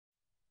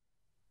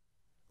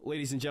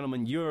Ladies and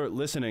gentlemen, you're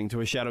listening to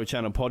a sHaDoW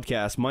Channel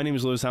podcast. My name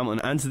is Lewis Hamilton,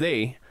 and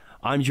today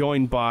I'm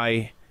joined by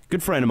a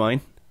good friend of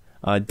mine,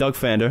 Doug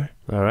Fender.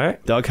 All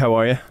right. Doug, how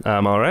are you?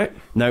 I'm all right.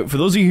 Now, for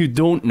those of you who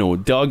don't know,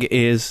 Doug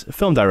is a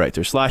film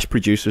director slash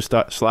producer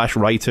slash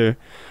writer.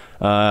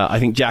 I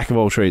think jack of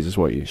all trades is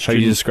what how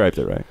you described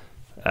it,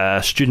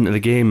 right? Student of the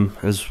game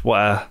is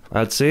what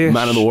I'd say.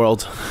 Man of the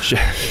world.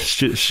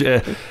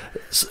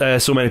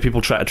 So many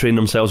people try to train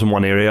themselves in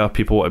one area.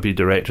 People want to be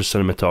directors,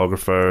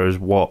 cinematographers,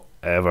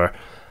 whatever.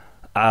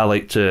 I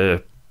like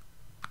to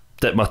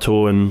dip my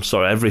toe in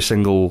sort of every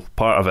single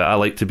part of it. I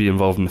like to be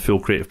involved in the full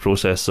creative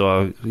process.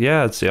 So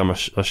yeah, I'd say I'm a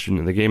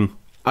student of the game.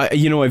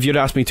 If you'd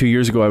asked me 2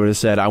 years ago, I would have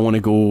said I want to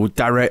go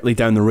directly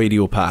down the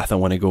radio path. I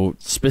want to go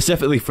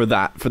specifically for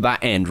that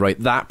end, right?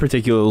 That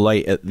particular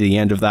light at the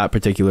end of that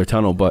particular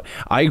tunnel. But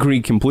I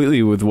agree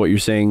completely with what you're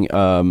saying,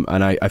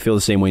 and I feel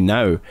the same way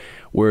now,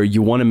 where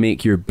you want to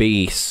make your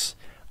base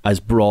as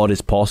broad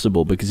as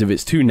possible, because if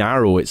it's too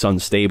narrow, it's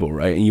unstable,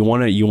 right? And you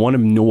want to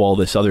know all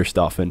this other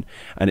stuff, and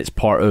it's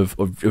part of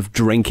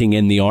drinking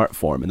in the art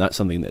form, and that's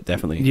something that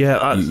definitely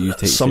you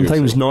take sometimes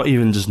seriously. Not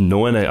even just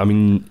knowing it. I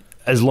mean,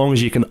 as long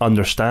as you can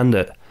understand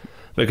it,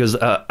 because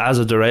as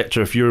a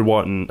director, if you've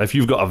got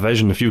a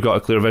vision, if you've got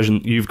a clear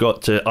vision, you've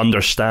got to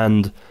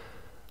understand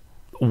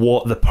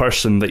what the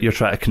person that you're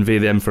trying to convey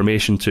the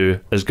information to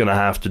is going to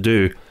have to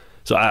do.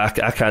 So I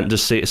can't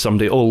just say to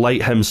somebody, "Oh,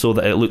 light him so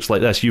that it looks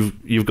like this."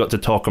 You've got to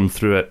talk him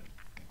through it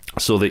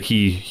so that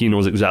he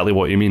knows exactly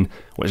what you mean,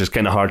 which is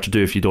kind of hard to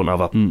do if you don't have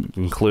a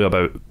clue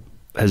about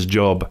his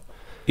job.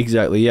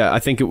 Exactly. Yeah, I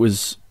think it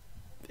was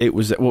what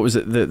was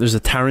it? There's a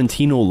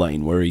Tarantino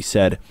line where he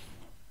said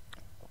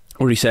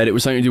it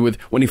was something to do with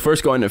when he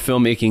first got into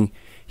filmmaking.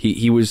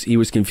 He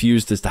was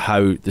confused as to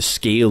how the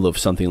scale of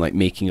something like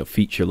making a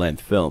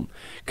feature-length film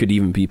could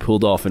even be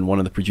pulled off, and one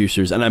of the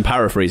producers, and I'm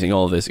paraphrasing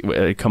all of this,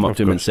 come up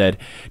to him and said,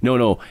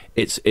 no,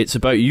 it's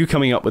about you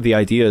coming up with the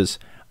ideas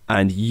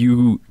and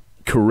you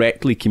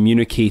correctly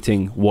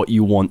communicating what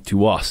you want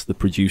to us, the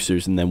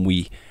producers, and then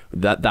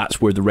that's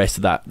where the rest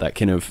of that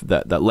kind of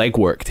that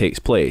legwork takes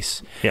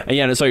place. Yeah.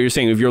 And that's what you're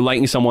saying. If you're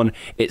lighting someone,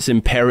 it's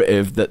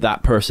imperative that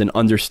that person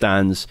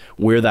understands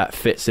where that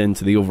fits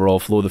into the overall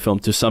flow of the film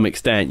to some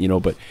extent,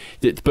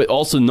 but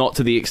also not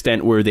to the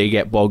extent where they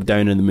get bogged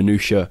down in the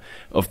minutia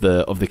of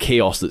the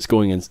chaos that's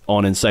going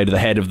on inside of the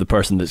head of the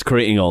person that's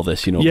creating all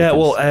this.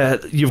 Yeah,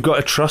 you've got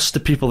to trust the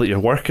people that you're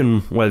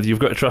working with. You've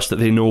got to trust that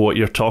they know what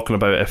you're talking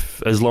about.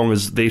 As long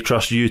as they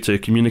trust you to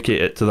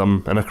communicate it to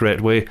them in a correct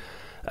way.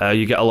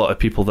 You get a lot of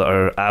people that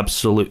are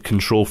absolute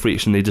control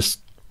freaks, and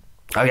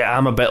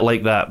I'm a bit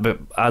like that, but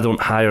I don't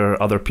hire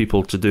other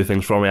people to do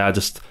things for me. I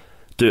just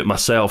do it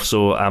myself,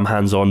 so I'm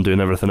hands-on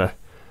doing everything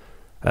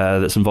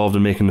that's involved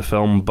in making the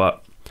film.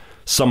 But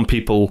some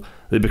people,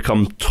 they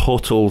become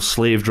total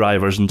slave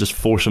drivers and just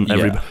forcing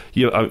everybody.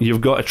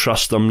 You've got to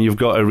trust them. You've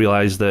got to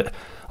realise that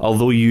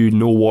although you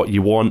know what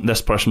you want,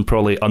 this person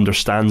probably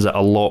understands it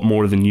a lot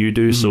more than you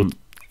do, so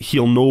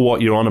he'll know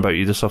what you're on about.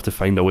 You just have to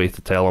find a way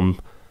to tell him.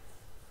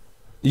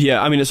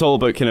 Yeah, I mean, it's all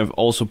about kind of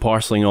also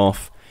parceling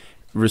off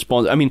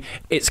response. I mean,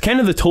 it's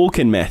kind of the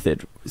Tolkien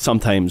method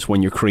sometimes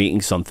when you're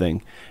creating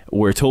something,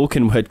 where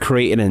Tolkien had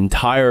created an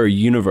entire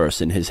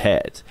universe in his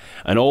head,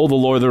 and all the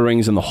Lord of the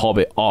Rings and the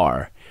Hobbit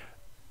are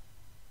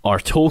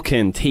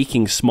Tolkien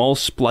taking small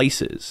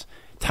splices,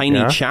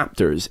 tiny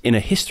chapters in a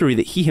history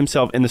that he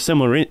himself, in the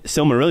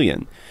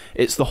Silmarillion,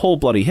 it's the whole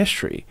bloody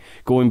history,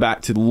 going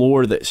back to the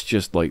lore that's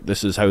just like,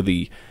 this is how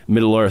the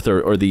Middle-earth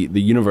or the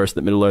universe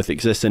that Middle-earth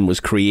exists in was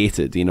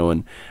created,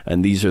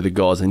 and these are the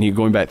gods, and you're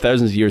going back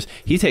thousands of years.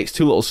 He takes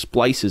two little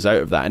splices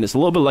out of that, and it's a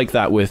little bit like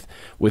that with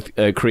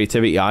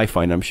creativity, I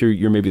find. I'm sure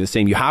you're maybe the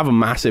same. You have a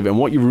massive, and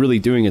what you're really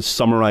doing is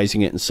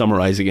summarizing it and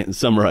summarizing it and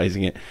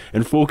summarizing it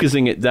and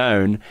focusing it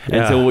down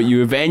until what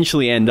you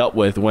eventually end up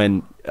with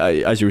when,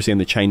 as you were saying,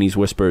 the Chinese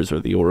whispers or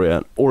the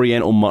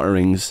Oriental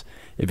mutterings,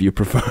 if you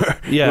prefer.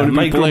 Yeah, the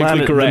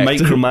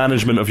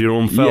micromanagement of your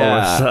own film.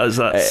 Yeah.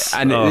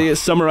 It's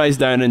summarized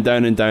down and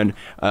down and down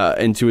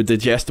into a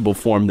digestible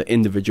form that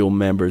individual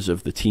members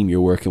of the team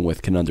you're working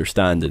with can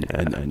understand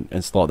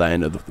and slot that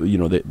into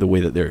the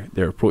way that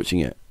they're approaching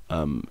it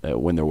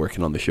when they're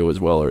working on the show as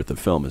well, or the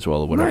film as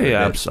well, or whatever.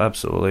 Yeah,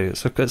 absolutely.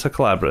 It's a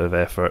collaborative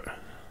effort.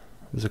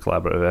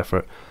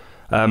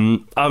 I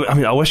mean,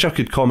 I wish I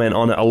could comment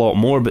on it a lot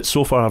more, but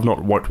so far I've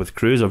not worked with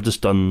crews. I've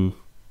just done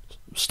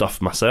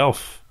stuff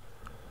myself.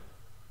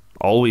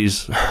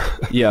 Always.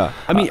 Yeah,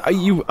 I mean,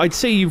 I'd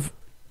say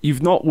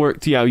you've not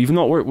worked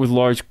with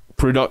large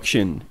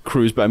production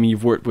crews, but I mean,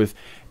 you've worked with,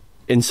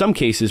 in some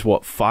cases,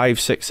 5,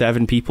 6,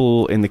 7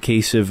 people. In the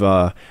case of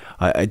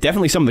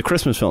definitely some of the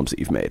Christmas films that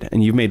you've made,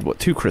 and you've made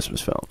 2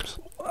 Christmas films.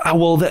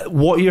 Well,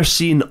 what you're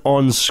seeing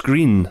on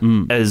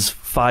screen is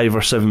 5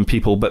 or 7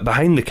 people, but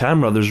behind the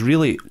camera, there's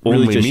really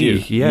only just me. You.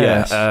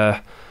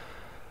 Yeah,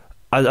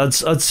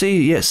 Yes. I'd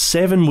say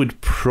 7 would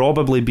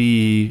probably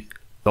be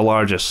the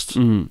largest.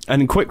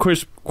 And Quick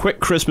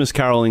Christmas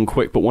Carol and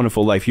Quick But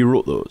Wonderful Life, you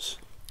wrote those?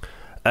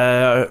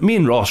 Me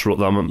and Ross wrote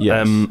them.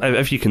 Yes.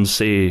 If you can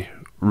say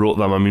wrote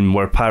them, I mean,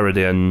 we're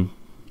parodying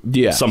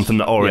Yeah, something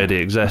that already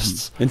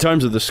exists. In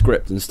terms of the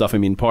script and stuff, I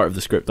mean, part of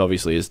the script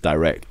obviously is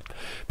direct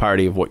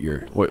parody of what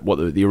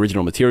the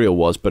original material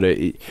was, but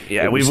we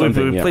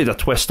played a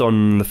twist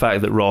on the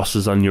fact that Ross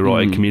is a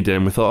neurotic comedian,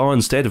 and we thought, oh,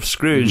 instead of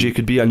Scrooge, he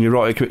could be a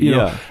neurotic. You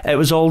know, it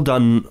was all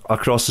done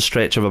across the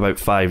stretch of about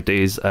 5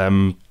 days.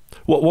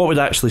 What we'd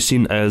actually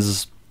seen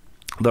is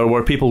there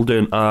were people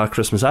doing a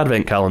Christmas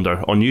Advent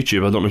calendar on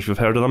YouTube. I don't know if you've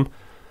heard of them.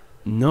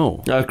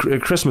 No. A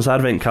Christmas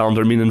Advent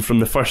calendar, meaning from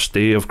the first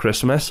day of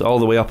Christmas all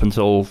the way up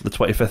until the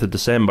 25th of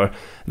December,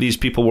 these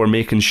people were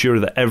making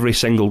sure that every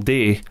single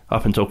day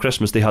up until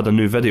Christmas they had a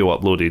new video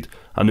uploaded,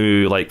 a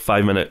new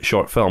 5-minute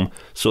short film.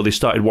 So they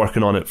started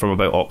working on it from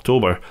about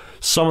October.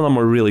 Some of them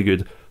were really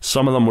good,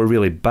 some of them were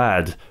really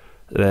bad.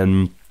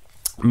 Then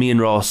me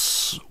and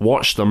Ross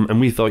watched them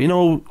and we thought,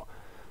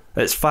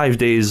 it's 5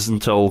 days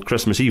until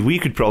Christmas Eve. We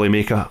could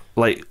probably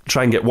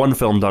try and get one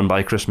film done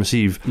by Christmas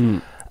Eve.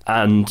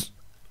 And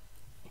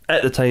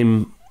at the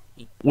time,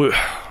 we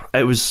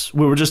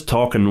were just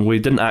talking. We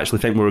didn't actually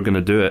think we were going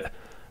to do it,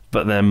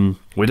 but then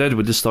we did.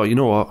 We just thought, you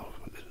know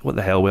what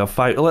the hell? We have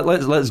 5.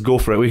 Let's go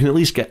for it. We can at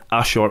least get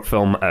a short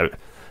film out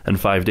in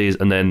 5 days,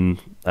 and then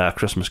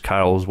Christmas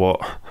Carol is what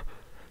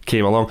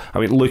came along. I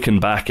mean, looking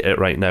back at it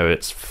right now,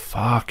 it's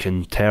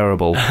fucking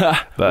terrible.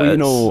 But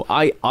well,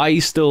 I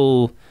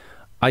still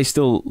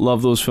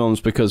love those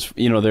films because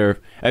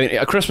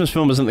a Christmas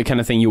film isn't the kind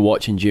of thing you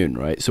watch in June,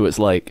 right? So it's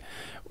like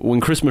when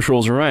Christmas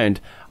rolls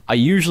around, I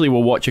usually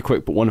will watch A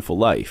Quick But Wonderful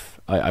Life.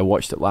 I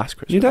watched it last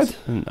Christmas. You did?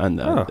 And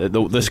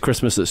this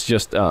Christmas that's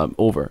just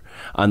over.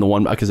 And the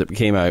one, because it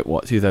came out,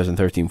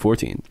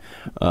 2013-14.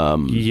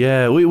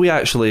 Yeah, we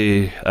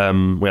actually,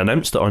 we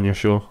announced it on your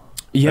show.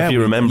 Yeah, if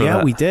you remember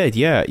that. We did.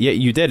 Yeah,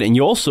 you did. And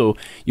you also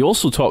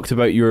talked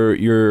about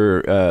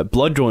your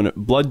blood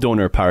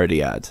donor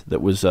parody ad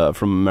that was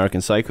from American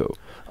Psycho.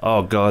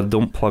 Oh God,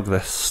 don't plug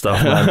this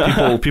stuff,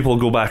 man. People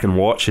go back and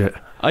watch it.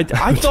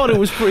 I thought it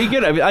was pretty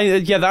good.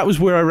 That was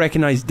where I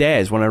recognised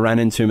Des when I ran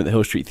into him at the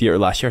Hill Street Theatre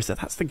last year. I said,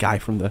 that's the guy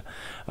from the...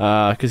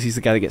 Because he's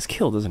the guy that gets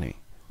killed, isn't he?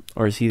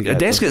 Or is he the guy...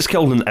 Des gets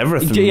killed in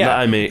everything that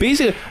I make.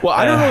 Basically, well,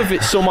 I don't know if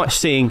it's so much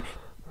saying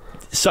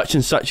such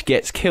and such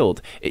gets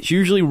killed. It's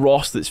usually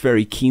Ross that's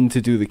very keen to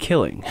do the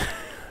killing.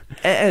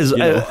 It is.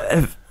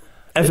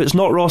 If it's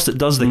not Ross that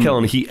does the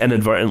killing, he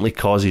inadvertently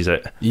causes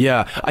it.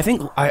 Yeah. I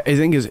think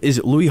is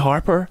it Louis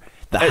Harper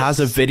that has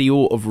a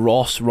video of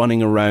Ross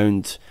running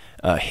around...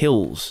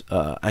 hills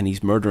and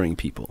he's murdering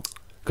people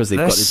because they've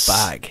got his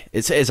bag.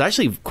 It's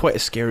actually quite a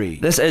scary.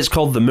 It's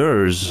called The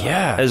Moors.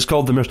 Yeah, it's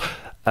called The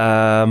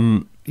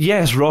Moors.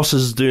 Yes, Ross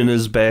is doing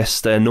his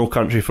best. No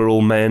Country for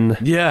Old Men.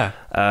 Yeah,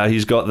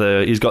 he's got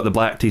the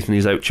black teeth and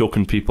he's out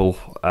choking people.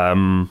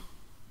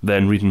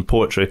 Then reading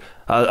poetry.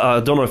 I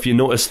don't know if you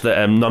noticed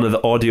that none of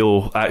the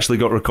audio actually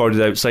got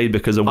recorded outside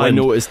because of wind. I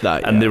noticed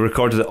that, and they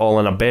recorded it all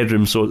in a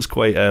bedroom, so it's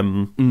quite.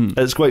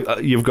 It's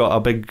quite. You've got a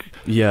big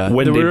windy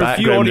background. There were a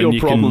few audio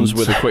problems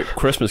with A Quick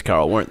Christmas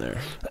Carol, weren't there?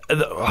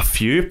 A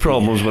few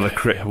problems with A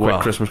Quick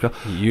Christmas Carol.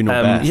 You know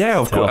best. Yeah,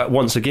 of course.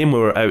 Once again, we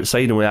were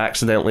outside and we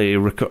accidentally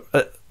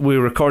we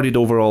recorded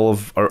over all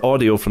of our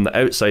audio from the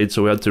outside,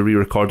 so we had to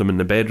re-record them in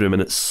the bedroom,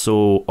 and it's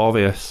so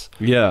obvious.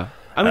 Yeah.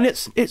 I mean,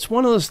 it's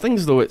one of those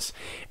things, though.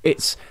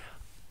 It's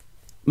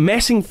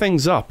messing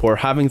things up or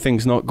having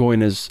things not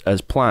going as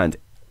planned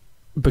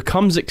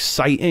becomes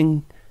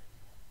exciting.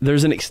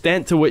 There's an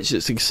extent to which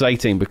it's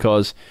exciting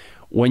because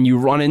when you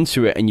run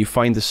into it and you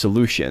find the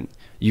solution,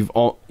 you've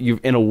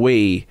in a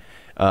way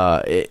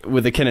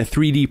with a kind of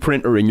 3D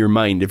printer in your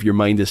mind, if your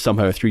mind is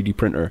somehow a 3D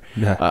printer,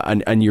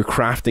 and you're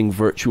crafting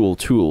virtual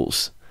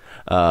tools.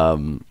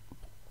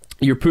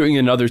 You're putting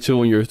another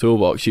tool in your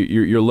toolbox.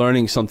 You're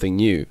learning something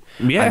new.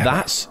 Yeah, and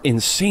that's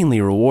insanely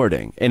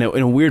rewarding in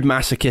a weird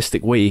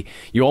masochistic way.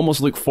 You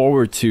almost look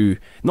forward to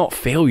not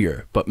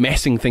failure, but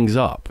messing things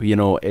up.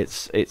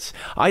 It's.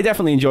 I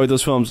definitely enjoyed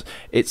those films.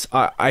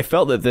 I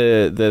felt that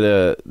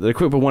the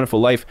Quick But Wonderful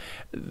Life,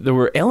 there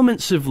were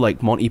elements of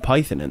like Monty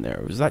Python in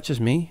there. Was that just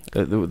me?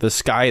 The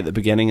sky at the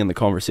beginning and the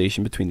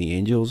conversation between the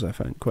angels, I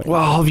found quite.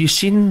 Well, have you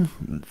seen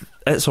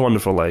It's a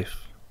Wonderful Life?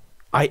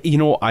 I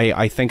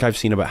think I've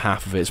seen about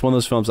half of it. It's one of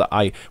those films that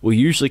I will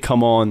usually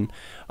come on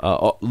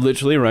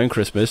literally around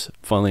Christmas,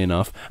 funnily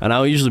enough, and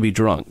I'll usually be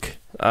drunk,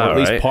 or at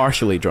least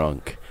partially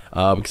drunk,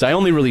 because I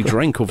only really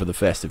drink over the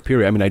festive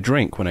period. I mean, I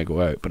drink when I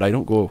go out, but I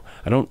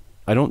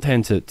don't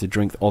tend to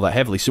drink all that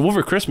heavily. So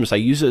over Christmas, I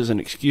use it as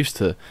an excuse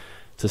to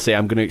say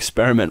I'm going to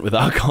experiment with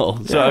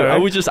alcohol. So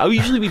I'll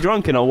usually be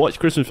drunk and I'll watch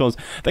Christmas films.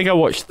 I think I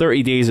watched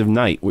 30 Days of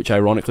Night, which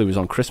ironically was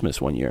on Christmas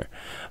one year.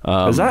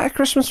 Is that a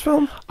Christmas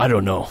film? I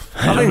don't know.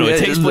 I don't know. It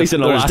takes place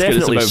in Alaska. There's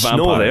definitely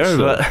snow there.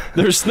 But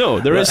there's snow.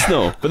 There is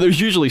snow, but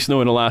there's usually snow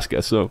in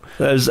Alaska. So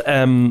there's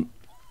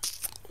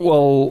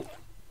well,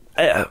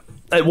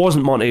 it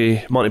wasn't Monty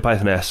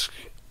Python-esque.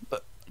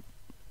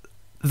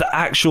 The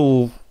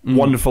actual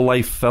Wonderful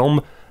Life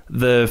film,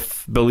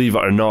 believe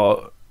it or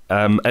not.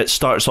 It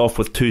starts off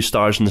with two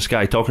stars in the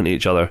sky talking to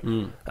each other,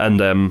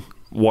 and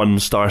one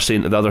star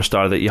saying to the other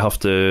star that you have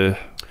to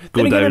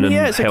go down and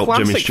help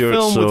Jimmy Stewart.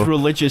 It's a classic film with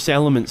religious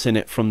elements in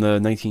it from the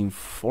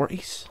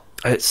 1940s.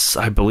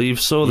 I believe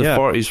so. The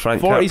 40s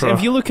Frank 40s. Capra.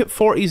 If you look at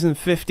 40s and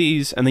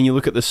 50s, and then you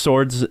look at the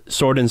sword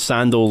and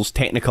sandals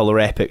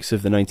Technicolor epics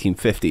of the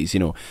 1950s, you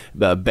know,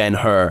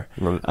 Ben-Hur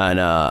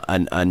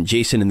and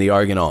Jason and the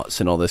Argonauts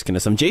and all this kind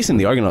of stuff. Jason and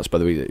the Argonauts, by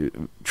the way,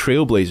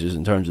 trailblazers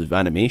in terms of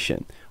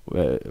animation.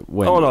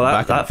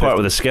 That part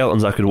with the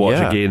skeletons I could watch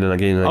again and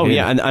again and again. Oh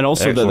yeah, and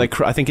also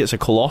I think it's a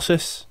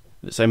Colossus.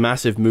 It's a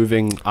massive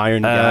moving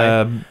iron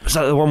guy. Is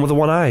that the one with the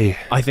one eye?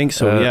 I think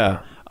so.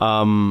 Yeah.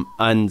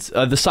 And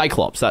the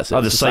Cyclops, that's it.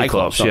 Oh, the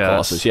Cyclops, not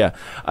Colossus, yeah.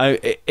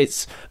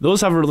 It's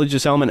those have a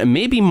religious element, and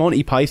maybe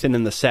Monty Python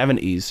in the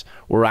 70s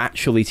were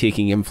actually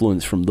taking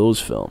influence from those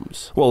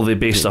films. Well, they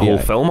based the whole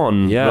film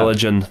on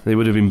religion. They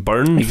would have been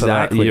burned for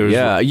that years.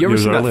 Yeah, you ever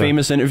seen earlier. that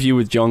famous interview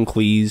with John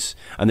Cleese,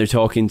 and they're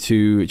talking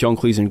to John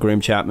Cleese and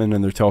Graham Chapman,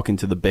 and they're talking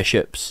to the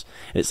bishops.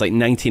 It's like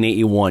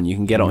 1981. You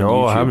can get it on YouTube.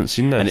 No, I haven't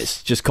seen this. And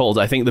it's just called,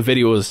 I think the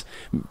video is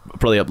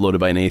probably uploaded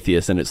by an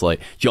atheist, and it's like,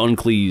 John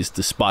Cleese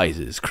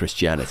despises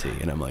Christianity.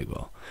 And I'm like,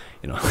 well,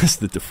 you know, that's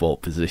the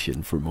default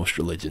position for most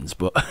religions.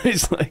 But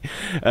it's like,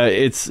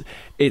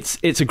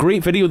 it's a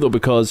great video though,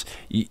 because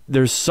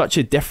there's such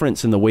a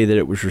difference in the way that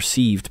it was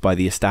received by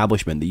the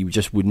establishment that you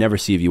just would never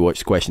see if you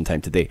watched Question Time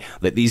Today.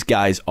 Like, these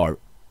guys are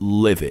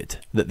livid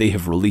that they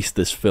have released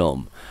this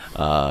film,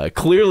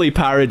 clearly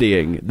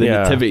parodying the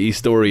nativity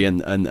story and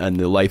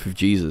the life of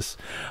Jesus.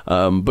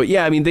 But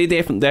yeah, I mean, they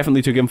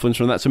definitely took influence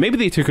from that. So maybe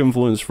they took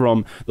influence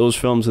from those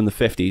films in the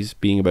 50s,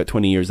 being about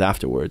 20 years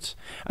afterwards,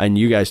 and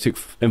you guys took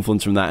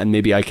influence from that, and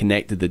maybe I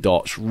connected the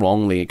dots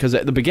wrongly, because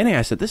at the beginning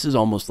I said this is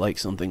almost like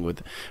something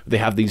with, they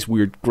have these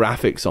weird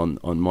graphics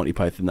on Monty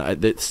Python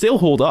that still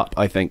hold up,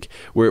 I think,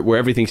 where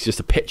everything's just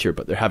a picture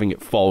but they're having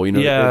it fall, you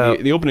know.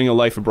 The opening of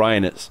Life of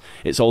Brian,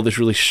 it's all this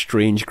really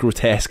strange,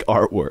 grotesque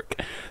artwork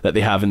that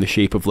they have in the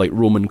shape of like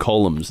Roman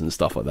columns and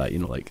stuff like that, you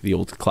know, like the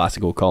old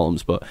classical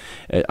columns. But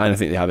and I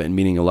think they have it in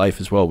Meaning of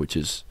Life as well, which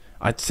is,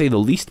 I'd say, the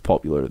least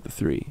popular of the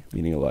three.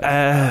 Meaning of Life.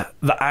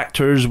 The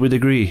actors would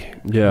agree.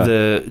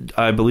 Yeah.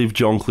 I believe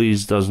John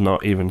Cleese does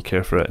not even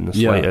care for it in the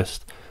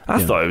slightest.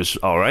 I thought it was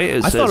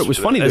alright. I thought it was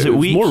funny, but it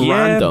was more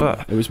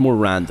random. It was more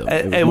random.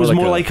 It was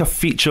more like a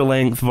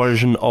feature-length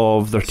version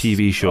of their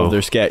TV show. Of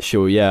their sketch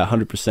show, yeah,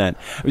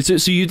 100%.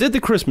 So you did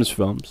the Christmas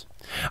films,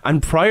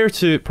 and prior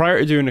to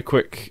doing A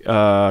Quick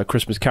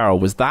Christmas Carol,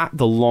 was that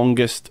the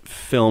longest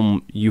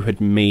film you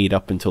had made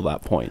up until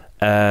that point?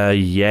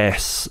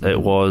 Yes,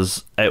 it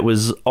was. It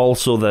was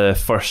also the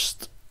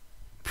first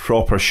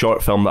proper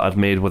short film that I'd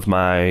made with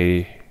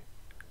my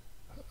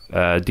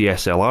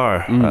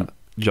DSLR.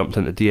 Jumped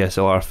into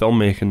DSLR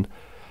filmmaking,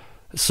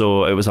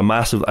 so it was a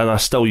massive, and I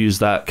still use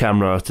that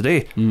camera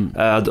today.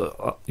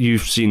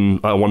 You've seen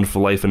A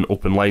Wonderful Life and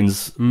Open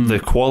Lines. The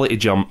quality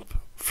jump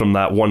from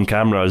that one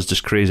camera is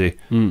just crazy,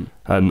 and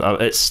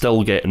it's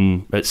still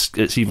getting,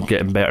 it's even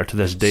getting better to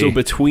this day. So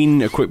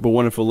between A Quick But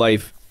Wonderful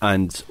Life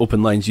and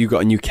Open Lines, you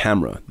got a new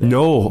camera then?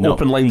 No,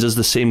 Open Lines is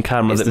the same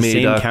camera that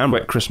made A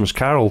Quick Christmas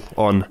Carol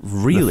on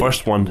the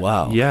first one.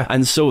 Wow. Yeah.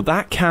 And so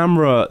that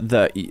camera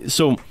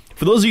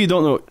for those of you who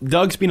don't know,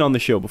 Doug's been on the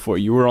show before.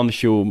 You were on the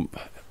show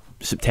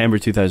September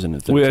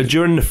 2013. We were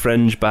during the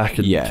Fringe back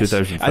in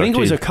 2013. I think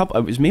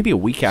it was maybe a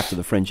week after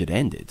the Fringe had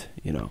ended,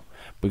 you know,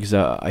 because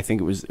I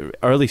think it was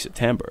early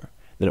September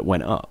that it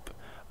went up.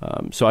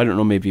 So I don't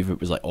know, maybe if it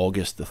was like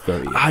August the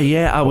 30th.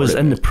 I was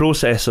in the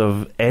process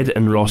of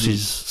editing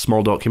Ross's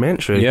small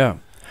documentary. Yeah.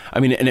 I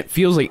mean, and it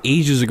feels like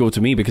ages ago to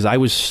me, because I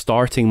was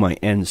starting my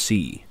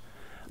NC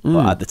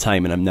at the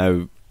time, and I'm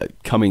now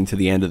coming to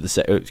the end of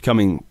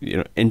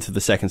the into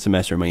the second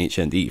semester of my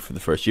HND for the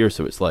first year.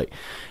 So it's like,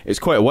 it's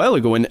quite a while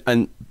ago,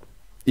 and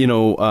you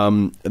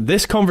know,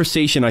 this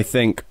conversation, I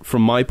think,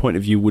 from my point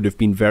of view, would have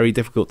been very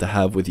difficult to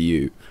have with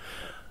you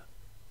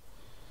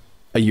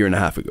a year and a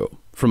half ago,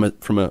 from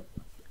a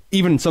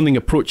even something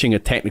approaching a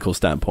technical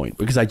standpoint,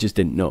 because I just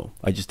didn't know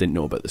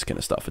about this kind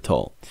of stuff at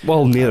all.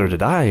 Well, neither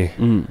did I.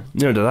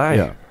 Neither did I.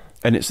 Yeah.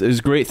 And it's a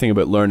great thing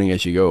about learning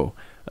as you go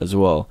as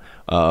well.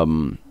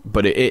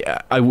 But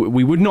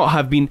we would not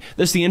have been.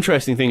 That's the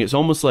interesting thing. It's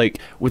almost like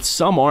with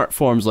some art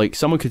forms, like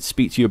someone could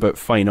speak to you about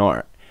fine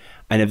art,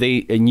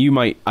 and you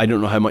might. I don't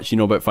know how much you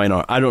know about fine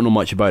art. I don't know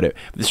much about it.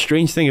 But the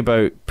strange thing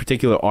about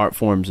particular art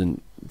forms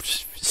and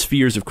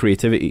spheres of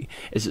creativity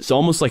is it's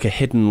almost like a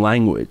hidden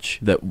language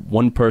that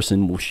one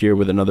person will share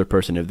with another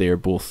person if they are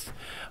both.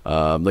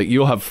 Like,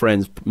 you'll have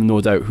friends,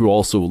 no doubt, who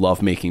also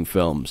love making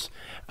films,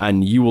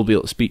 and you will be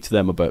able to speak to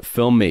them about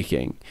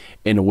filmmaking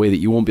in a way that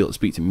you won't be able to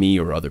speak to me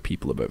or other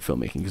people about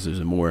filmmaking, because there's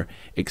a more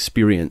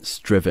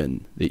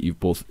experience-driven that you've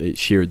both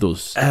shared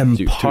those.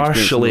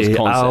 Partially,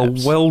 I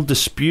will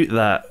dispute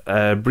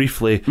that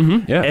briefly.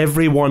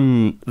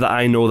 Everyone that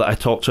I know that I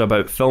talk to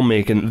about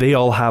filmmaking, they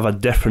all have a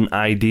different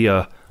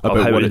idea of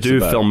how to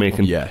do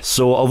filmmaking. Yes.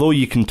 So although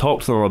you can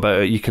talk to them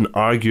about it, you can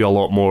argue a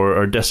lot more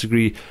or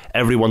disagree.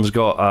 Everyone's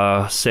got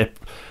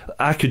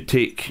I could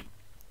take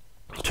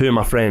two of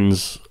my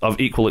friends of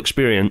equal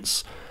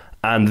experience,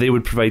 and they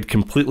would provide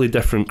completely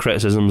different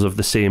criticisms of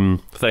the same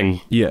thing.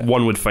 Yeah.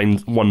 One would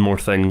find one more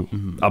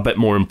thing a bit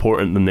more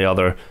important than the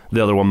other.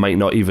 The other one might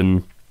not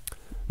even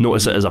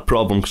notice it as a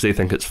problem because they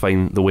think it's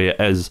fine the way it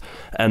is.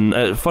 And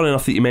funny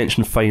enough that you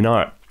mentioned fine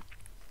art.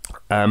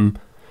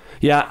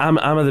 Yeah, I'm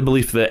of the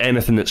belief that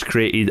anything that's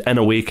created in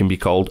a way can be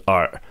called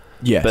art.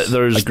 Yes, but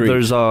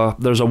there's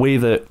a way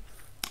that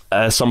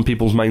some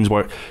people's minds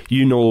work.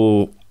 You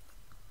know,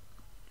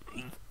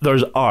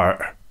 there's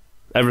art.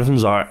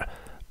 Everything's art,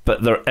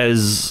 but there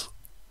is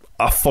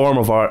a form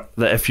of art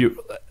that, if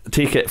you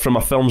take it from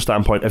a film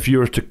standpoint, if you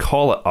were to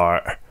call it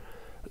art,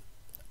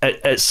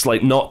 it's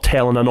like not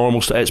telling a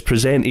normal story. It's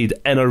presented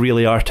in a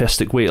really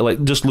artistic way.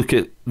 Like, just look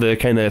at the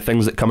kind of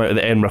things that come out of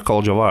the Edinburgh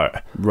College of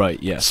Art.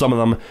 Right, yeah. Some of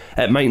them,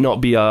 it might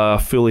not be a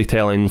fully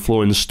telling,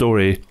 flowing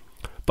story,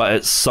 but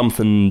it's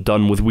something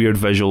done with weird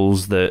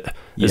visuals that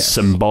is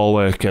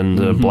symbolic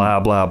and blah,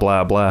 blah,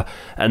 blah, blah.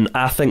 And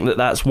I think that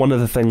that's one of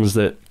the things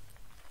that,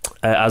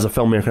 as a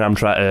filmmaker, I'm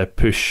trying to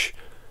push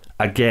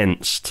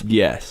against.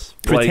 Yes.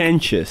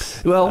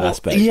 Pretentious. Well,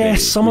 aspects, yes, maybe.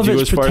 some of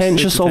it's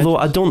pretentious, although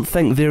I don't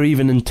think they're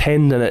even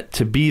intending it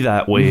to be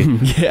that way.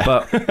 Yeah.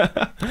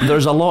 But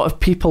there's a lot of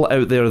people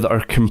out there that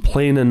are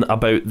complaining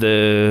about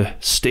the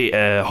state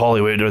of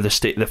Hollywood or the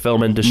state of the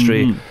film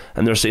industry,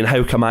 and they're saying,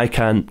 how come I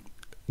can't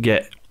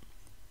get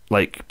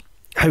this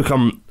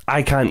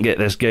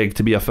gig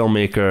to be a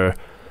filmmaker,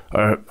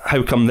 or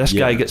how come this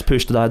guy gets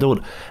pushed and I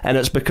don't? And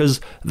it's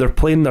because they're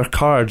playing their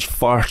cards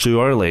far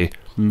too early.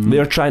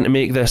 They're trying to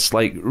make this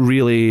like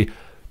really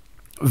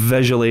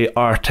visually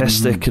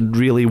artistic and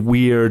really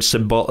weird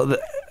symbol.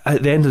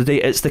 At the end of the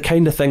day, it's the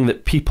kind of thing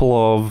that people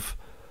of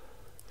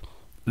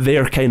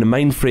their kind of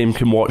mind frame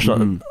can watch.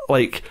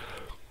 Like,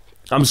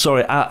 I'm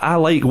sorry, I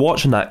like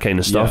watching that kind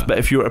of stuff, but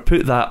if you were to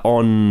put that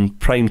on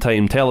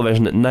primetime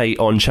television at night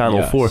on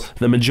Channel 4,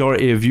 the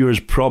majority of viewers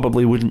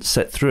probably wouldn't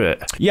sit through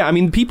it. Yeah, I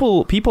mean,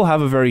 people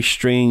have a very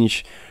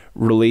strange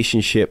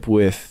relationship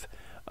with,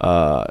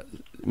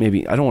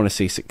 maybe, I don't want to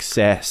say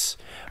success.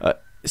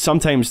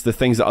 Sometimes the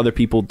things that other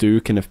people do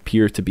can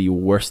appear to be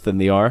worse than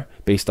they are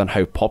based on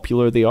how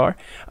popular they are.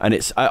 And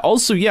it's I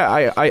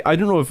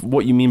don't know if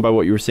what you mean by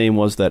what you were saying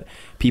was that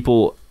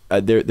people,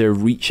 their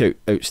reach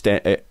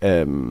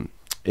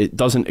it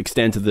doesn't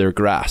extend to their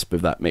grasp,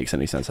 if that makes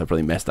any sense. I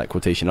probably messed that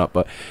quotation up,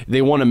 but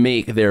they want to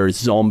make their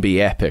zombie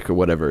epic or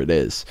whatever it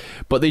is,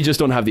 but they just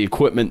don't have the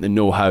equipment, the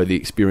know-how, the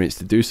experience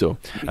to do so.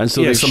 And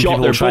so they've some shot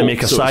people their try and boat,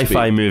 make a so to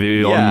sci-fi speak.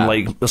 movie on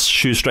like a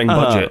shoestring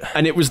budget.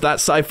 And it was that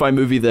sci-fi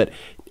movie that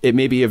it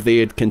maybe, if they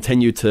had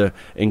continued to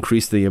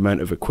increase the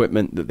amount of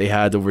equipment that they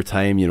had over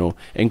time, you know,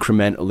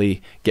 incrementally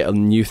get a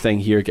new thing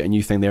here, get a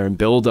new thing there, and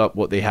build up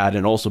what they had,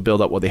 and also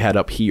build up what they had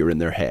up here in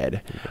their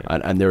head,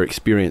 and their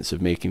experience of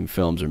making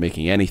films or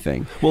making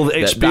anything. Well, the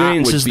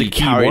experience is the key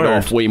carried word.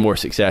 off way more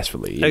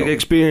successfully. You know?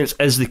 Experience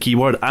is the key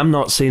word. I'm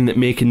not saying that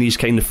making these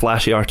kind of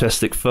flashy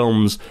artistic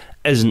films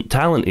isn't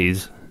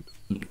talented.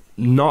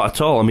 Not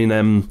at all. I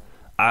mean,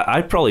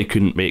 I probably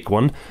couldn't make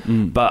one,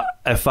 but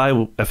if I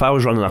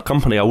was running a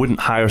company, I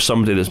wouldn't hire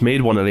somebody that's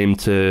made one of them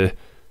to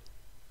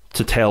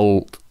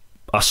tell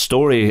a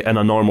story in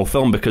a normal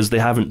film, because they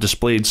haven't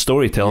displayed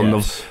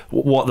storytelling.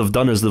 What they've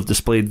done is they've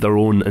displayed their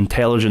own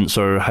intelligence,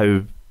 or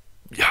how.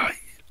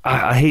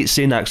 I hate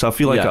saying that because I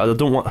feel like I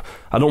don't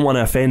want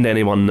to offend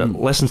anyone that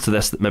listens to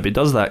this that maybe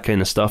does that kind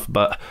of stuff,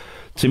 but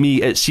to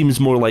me it seems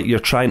more like you're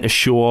trying to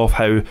show off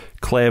how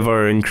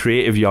clever and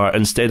creative you are,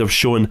 instead of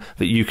showing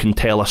that you can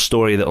tell a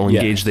story that will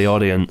engage the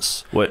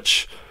audience,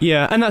 which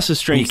and that's a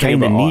strange you thing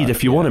kind of about need. art.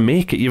 If you want to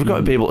make it, you've got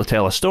to be able to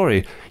tell a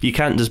story. You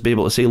can't just be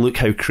able to say, look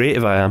how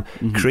creative I am.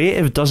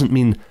 Creative doesn't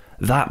mean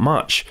that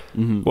much.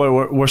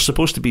 We're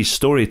supposed to be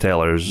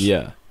storytellers.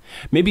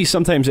 Maybe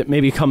sometimes it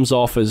maybe comes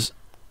off as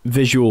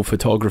visual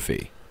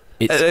photography.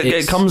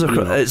 It comes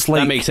across, it's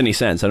like, that makes any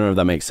sense. I don't know if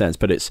that makes sense,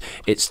 but it's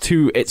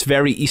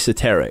very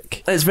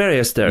esoteric. It's very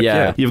esoteric.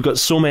 Yeah, you've got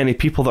so many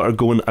people that are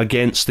going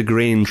against the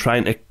grain,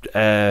 trying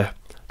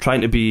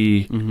to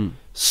be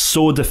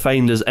so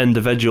defined as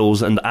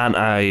individuals and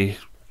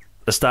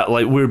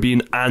like we're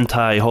being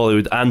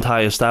anti-Hollywood,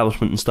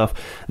 anti-establishment and stuff.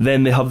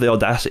 Then they have the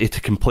audacity to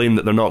complain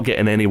that they're not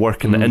getting any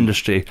work in the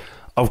industry.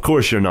 Of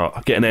course you're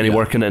not getting any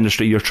work in the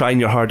industry. You're trying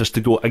your hardest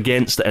to go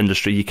against the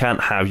industry. You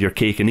can't have your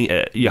cake and eat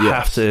it. You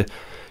have to,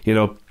 you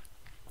know.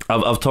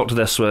 I've talked to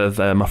this with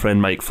my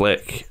friend Mike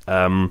Flick.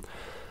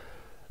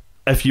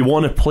 If you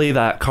want to play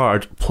that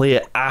card, play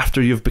it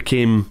after you've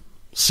become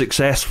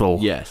successful.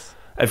 Yes.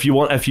 If you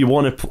want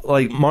to,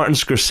 like Martin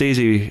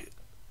Scorsese,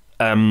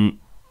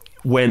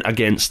 went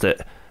against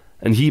it,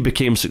 and he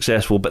became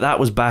successful. But that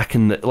was back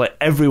in like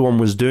everyone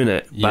was doing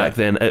it back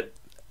then.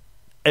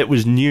 It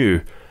was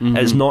new.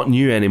 It's not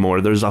new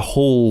anymore. There's a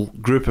whole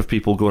group of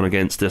people going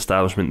against the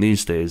establishment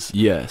these days.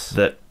 Yes.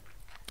 That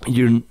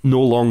you're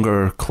no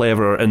longer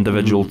clever or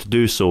individual to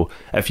do so.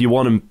 If you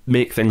want to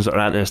make things that are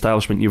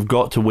anti-establishment, you've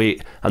got to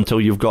wait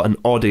until you've got an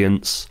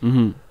audience,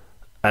 and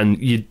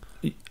you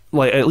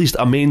like at least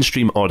a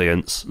mainstream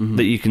audience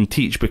that you can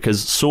teach,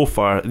 because so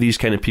far these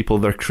kind of people,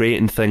 they're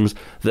creating things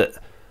that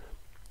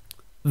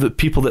the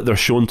people that they're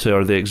shown to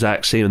are the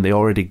exact same, and they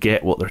already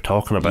get what they're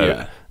talking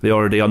about. They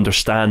already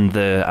understand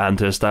the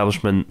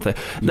anti-establishment thing.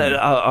 Now,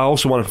 I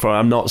also want to confirm,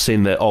 I'm not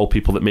saying that all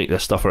people that make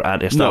this stuff are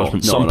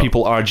anti-establishment. Some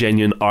people are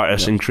genuine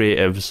artists and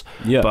creatives.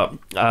 Yeah.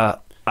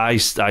 But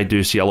I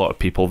do see a lot of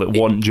people that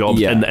want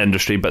jobs in the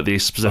industry, but they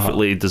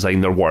specifically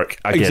design their work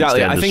against the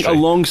industry. I think, a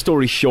long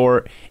story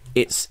short,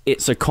 it's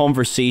a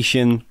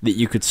conversation that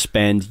you could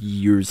spend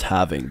years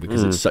having,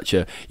 because it's such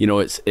a, you know,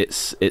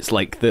 it's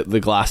like the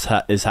glass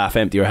is half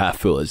empty or half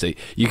full. Is it?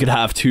 You could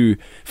have two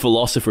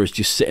philosophers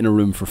just sit in a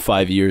room for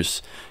 5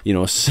 years, you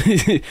know,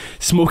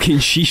 smoking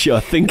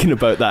shisha, thinking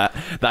about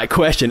that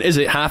question: is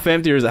it half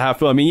empty or is it half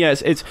full? I mean,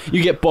 yes, it's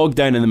you get bogged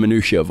down in the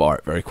minutiae of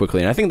art very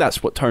quickly, and I think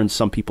that's what turns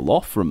some people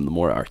off from the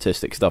more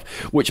artistic stuff,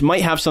 which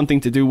might have something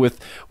to do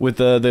with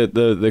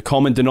the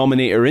common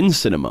denominator in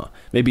cinema.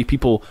 Maybe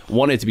people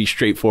want it to be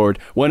straightforward.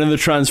 When are the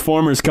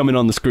Transformers coming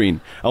on the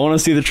screen? I want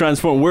to see the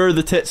Transform. Where are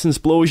the tits and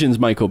explosions,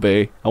 Michael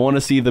Bay? I want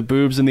to see the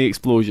boobs and the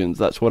explosions.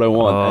 That's what I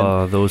want.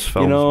 Oh, those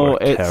films were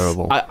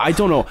terrible. I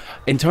don't know.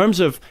 In terms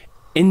of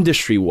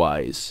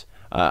industry-wise,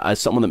 as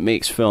someone that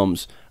makes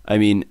films, I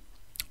mean,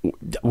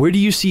 where do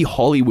you see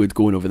Hollywood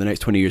going over the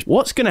next 20 years?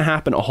 What's going to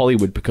happen at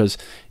Hollywood? Because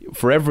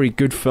for every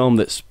good film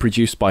that's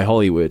produced by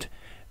Hollywood,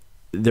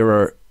 there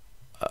are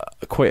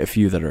quite a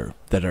few that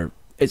are.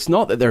 It's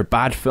not that they're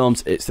bad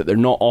films, it's that they're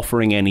not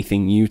offering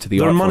anything new to the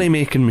art form. They're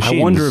money-making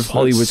machines. I wonder if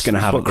Hollywood's going to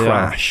have a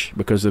crash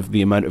because of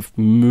the amount of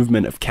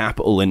movement of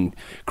capital and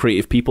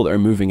creative people that are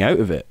moving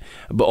out of it.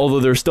 But although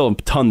there's still a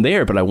ton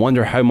there, but I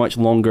wonder how much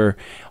longer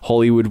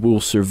Hollywood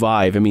will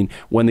survive. I mean,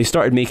 when they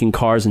started making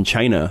cars in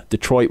China,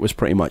 Detroit was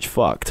pretty much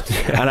fucked.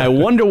 And I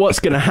wonder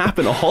what's going to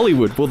happen to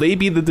Hollywood. Will they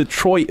be the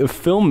Detroit of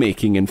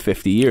filmmaking in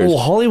 50 years? Well,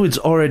 Hollywood's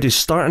already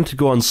starting to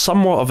go on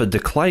somewhat of a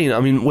decline. I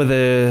mean, with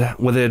the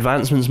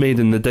advancements made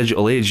in the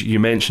digital age, you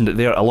mentioned it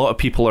there, a lot of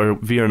people are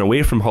veering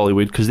away from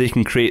Hollywood because they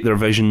can create their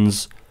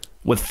visions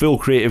with full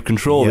creative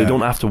control. They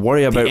don't have to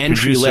worry about the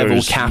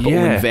entry-level capital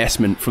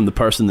investment from the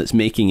person that's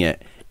making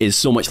it is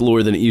so much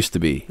lower than it used to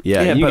be.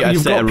 Yeah, but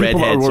you've got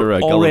people that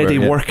are already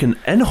working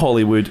in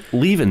Hollywood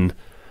leaving.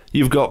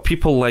 You've got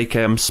people like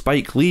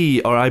Spike Lee,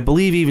 or I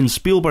believe even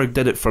Spielberg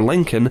did it for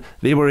Lincoln.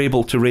 They were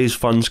able to raise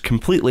funds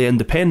completely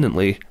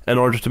independently in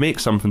order to make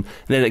something.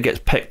 Then it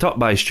gets picked up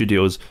by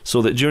studios,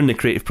 so that during the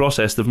creative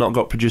process they've not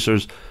got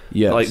producers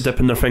like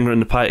dipping their finger in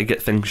the pie to get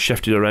things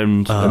shifted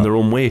around in their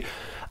own way.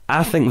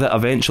 I think that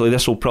eventually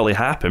this will probably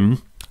happen,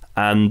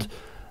 and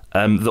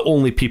the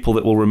only people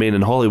that will remain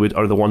in Hollywood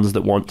are the ones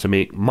that want to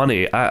make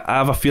money. I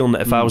have a feeling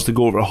that if I was to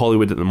go over to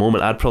Hollywood at the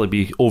moment, I'd probably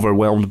be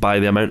overwhelmed by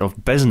the amount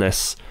of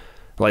business.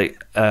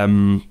 Like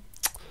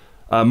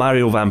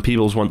Mario Van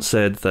Peebles once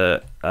said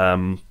that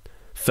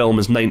film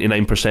is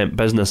 99%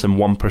 business and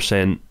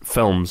 1%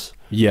 films.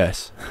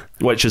 Yes.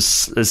 Which is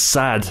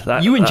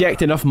sad. You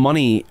inject enough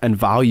money and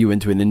value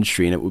into an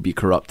industry and it would be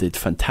corrupted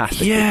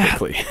fantastically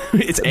quickly.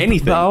 It's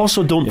anything. But I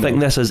also don't think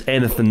this is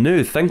anything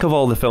new. Think of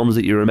all the films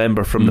that you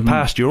remember from the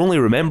past. You're only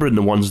remembering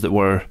the ones that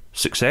were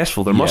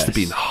successful. There must have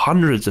been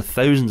hundreds of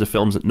thousands of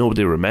films that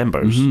nobody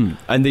remembers.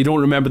 And they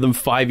don't remember them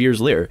 5 years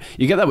later.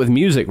 You get that with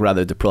music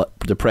rather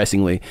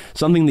depressingly.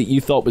 Something that you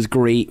thought was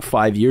great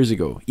 5 years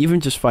ago, even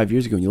just 5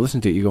 years ago, and you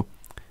listen to it, you go,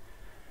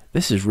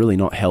 this is really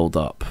not held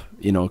up,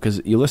 you know,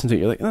 because you listen to it,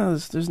 you're like, oh,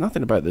 there's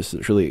nothing about this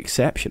that's really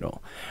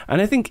exceptional.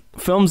 And I think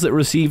films that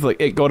receive, like,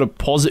 it got a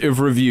positive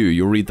review,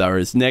 you'll read that, or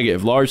it's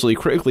negative, largely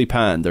critically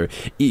panned, or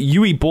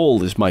Uwe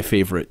Boll is my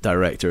favourite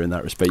director in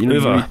that respect. You know,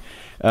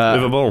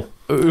 Uwe Boll.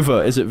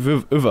 Uwe, is it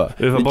Uwe?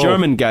 The Boll.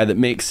 German guy that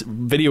makes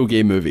video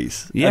game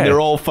movies. Yeah. And they're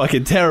all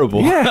fucking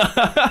terrible.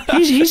 Yeah.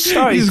 He's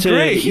started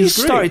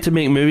to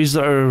make movies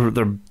that are,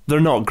 they're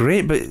not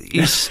great, but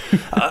he's...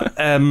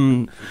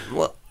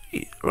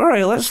 all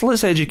right,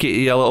 let's educate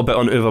you a little bit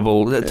on Uwe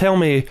Boll. Tell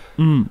me,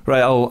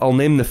 right? I'll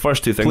name the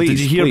first two things. Please, did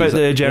you hear about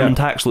the German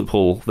tax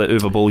loophole that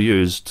Uwe Boll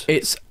used?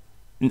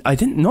 I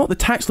didn't. Not the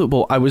tax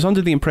loophole. I was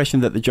under the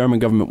impression that the German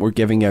government were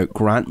giving out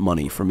grant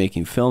money for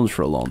making films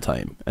for a long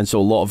time, and so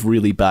a lot of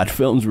really bad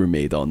films were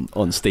made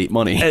on state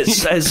money.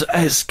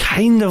 It's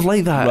kind of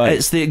like that. Right.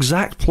 It's the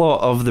exact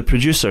plot of The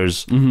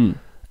Producers.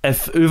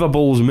 If Uwe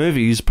Boll's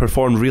movies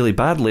performed really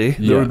badly,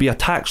 there would be a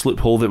tax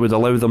loophole that would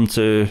allow them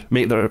to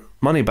make their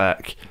money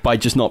back by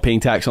just not paying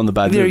tax on the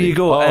bad movie. There you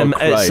go.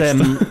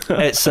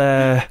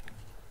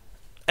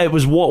 It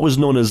was what was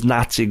known as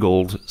Nazi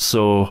gold.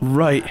 So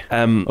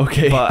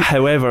okay. But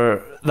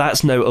however,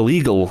 that's now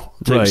illegal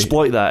to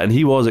exploit that, and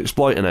he was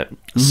exploiting it.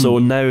 So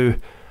now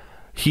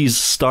he's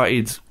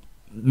started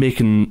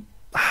making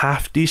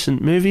half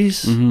decent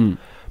movies.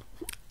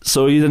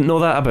 So you didn't know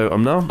that about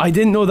him, no? I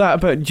didn't know that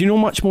about... Do you know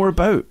much more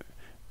about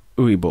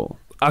Uwe Boll?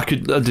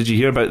 Did you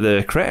hear about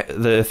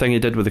the thing he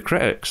did with the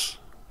critics?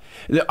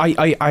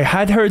 I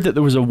had heard that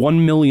there was a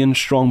 1 million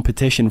strong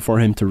petition for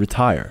him to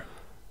retire.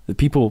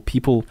 The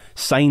people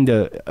signed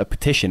a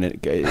petition.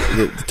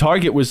 The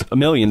target was 1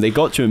 million. They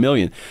got to 1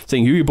 million,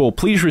 saying, Uwe Boll,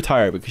 please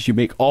retire because you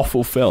make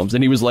awful films.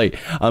 And he was like,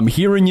 I'm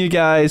hearing you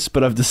guys,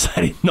 but I've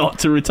decided not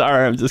to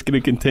retire. I'm just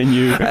going to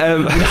continue.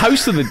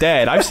 House of the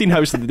Dead. I've seen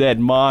House of the Dead.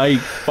 My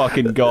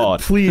fucking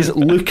God. Please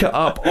look it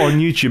up on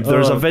YouTube.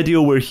 There's a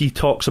video where he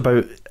talks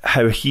about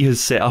how he has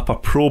set up a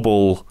Pro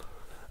Bowl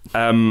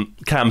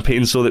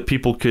campaign so that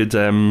people could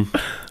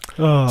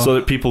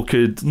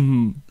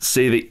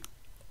say that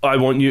I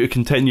want you to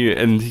continue,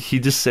 and he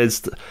just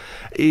says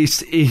he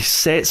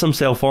sets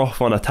himself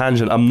off on a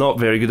tangent. I'm not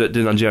very good at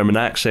doing a German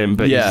accent,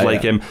 but he's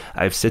like,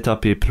 I've set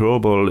up a Pro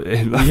Bowl.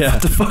 Yeah,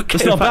 what the fuck?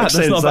 That's not bad.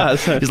 That's not bad.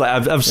 He's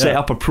like, I've set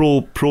up a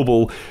Pro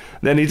Bowl.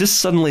 Then he just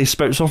suddenly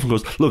spouts off and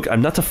goes, look,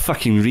 I'm not a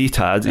fucking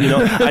retard, you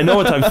know, I know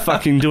what I'm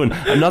fucking doing.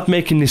 I'm not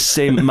making this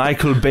same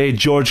Michael Bay,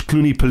 George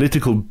Clooney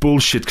political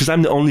bullshit, because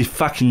I'm the only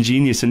fucking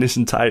genius in this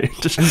entire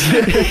industry.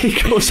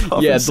 He goes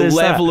off and the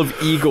level of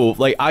ego,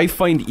 like, I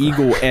find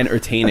ego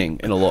entertaining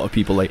in a lot of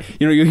people. Like,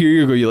 you know, you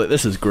hear Ego, you're like,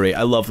 this is great,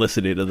 I love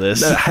listening to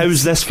this. Now,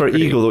 how's this for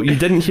ego, though? You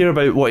didn't hear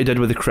about what he did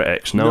with the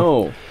critics,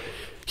 no?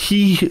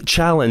 He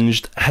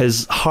challenged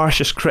his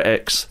harshest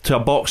critics to a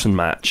boxing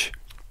match.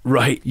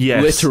 Right.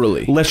 Yes.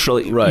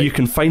 Literally. Right. You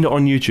can find it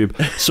on YouTube.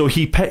 So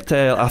he picked,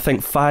 I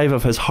think, 5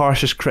 of his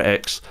harshest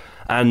critics,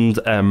 and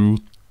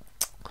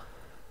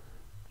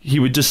he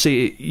would just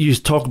say, you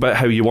talk about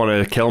how you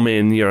want to kill me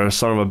and you're a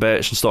son of a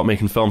bitch and stop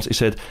making films. He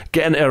said,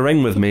 get into a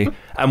ring with me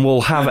and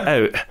we'll have it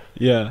out.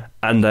 Yeah.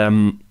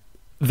 And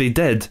they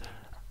did.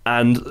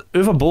 And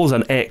Uwe Boll's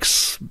an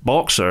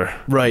ex-boxer.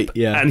 Right,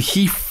 yeah. And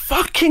he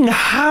fucking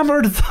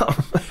hammered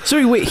them.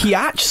 Sorry, wait, he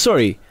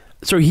actually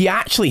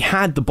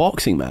had the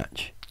boxing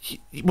match?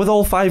 With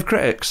all 5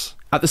 critics.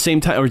 At the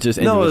same time, or just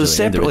no,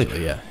 separately.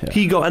 Yeah.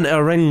 He got into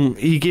a ring.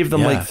 He gave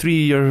them like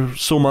 3 or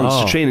so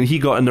months to train, and he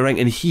got in the ring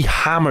and he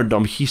hammered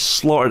them. He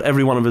slaughtered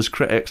every one of his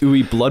critics.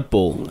 Uwe Blood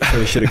Bowl. That's what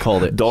we should have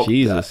called it.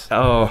 Jesus.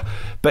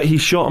 But he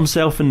shot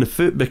himself in the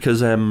foot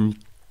because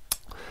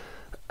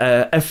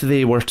if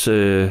they were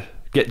to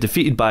get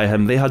defeated by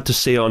him, they had to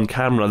say on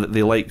camera that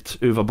they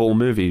liked Uwe Boll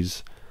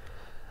movies.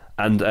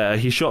 And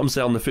he shot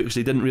himself in the foot because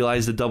he didn't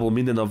realise the double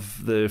meaning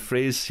of the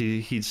phrase.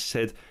 He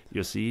said,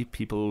 you see,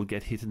 people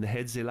get hit in the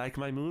heads, they like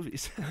my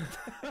movies.